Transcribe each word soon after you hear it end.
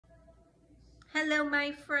Hello,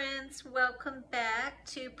 my friends. Welcome back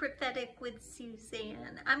to Prophetic with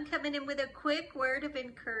Suzanne. I'm coming in with a quick word of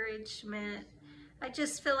encouragement. I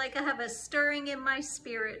just feel like I have a stirring in my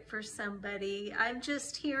spirit for somebody. I'm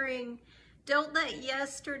just hearing, don't let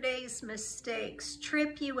yesterday's mistakes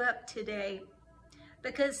trip you up today,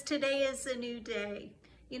 because today is a new day.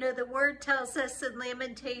 You know, the word tells us in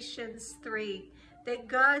Lamentations 3 that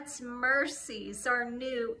God's mercies are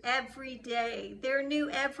new every day. They're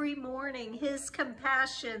new every morning. His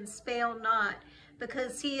compassions fail not,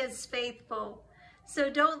 because he is faithful.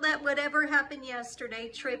 So don't let whatever happened yesterday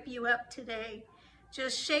trip you up today.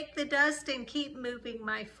 Just shake the dust and keep moving,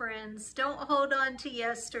 my friends. Don't hold on to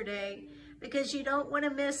yesterday, because you don't want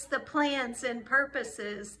to miss the plans and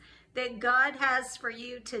purposes that God has for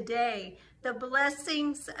you today. The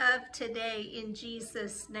blessings of today in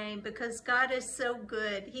Jesus' name, because God is so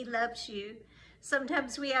good. He loves you.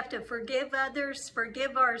 Sometimes we have to forgive others,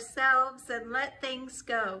 forgive ourselves, and let things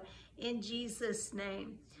go in Jesus'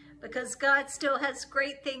 name, because God still has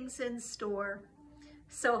great things in store.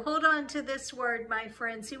 So hold on to this word, my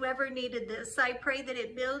friends. Whoever needed this, I pray that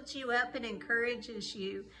it builds you up and encourages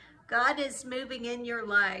you. God is moving in your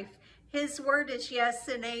life. His word is yes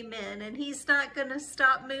and amen, and he's not going to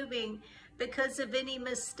stop moving because of any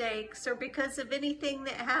mistakes or because of anything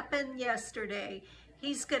that happened yesterday.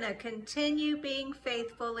 He's going to continue being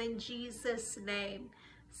faithful in Jesus' name.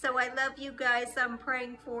 So I love you guys. I'm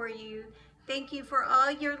praying for you. Thank you for all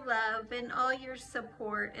your love and all your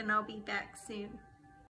support, and I'll be back soon.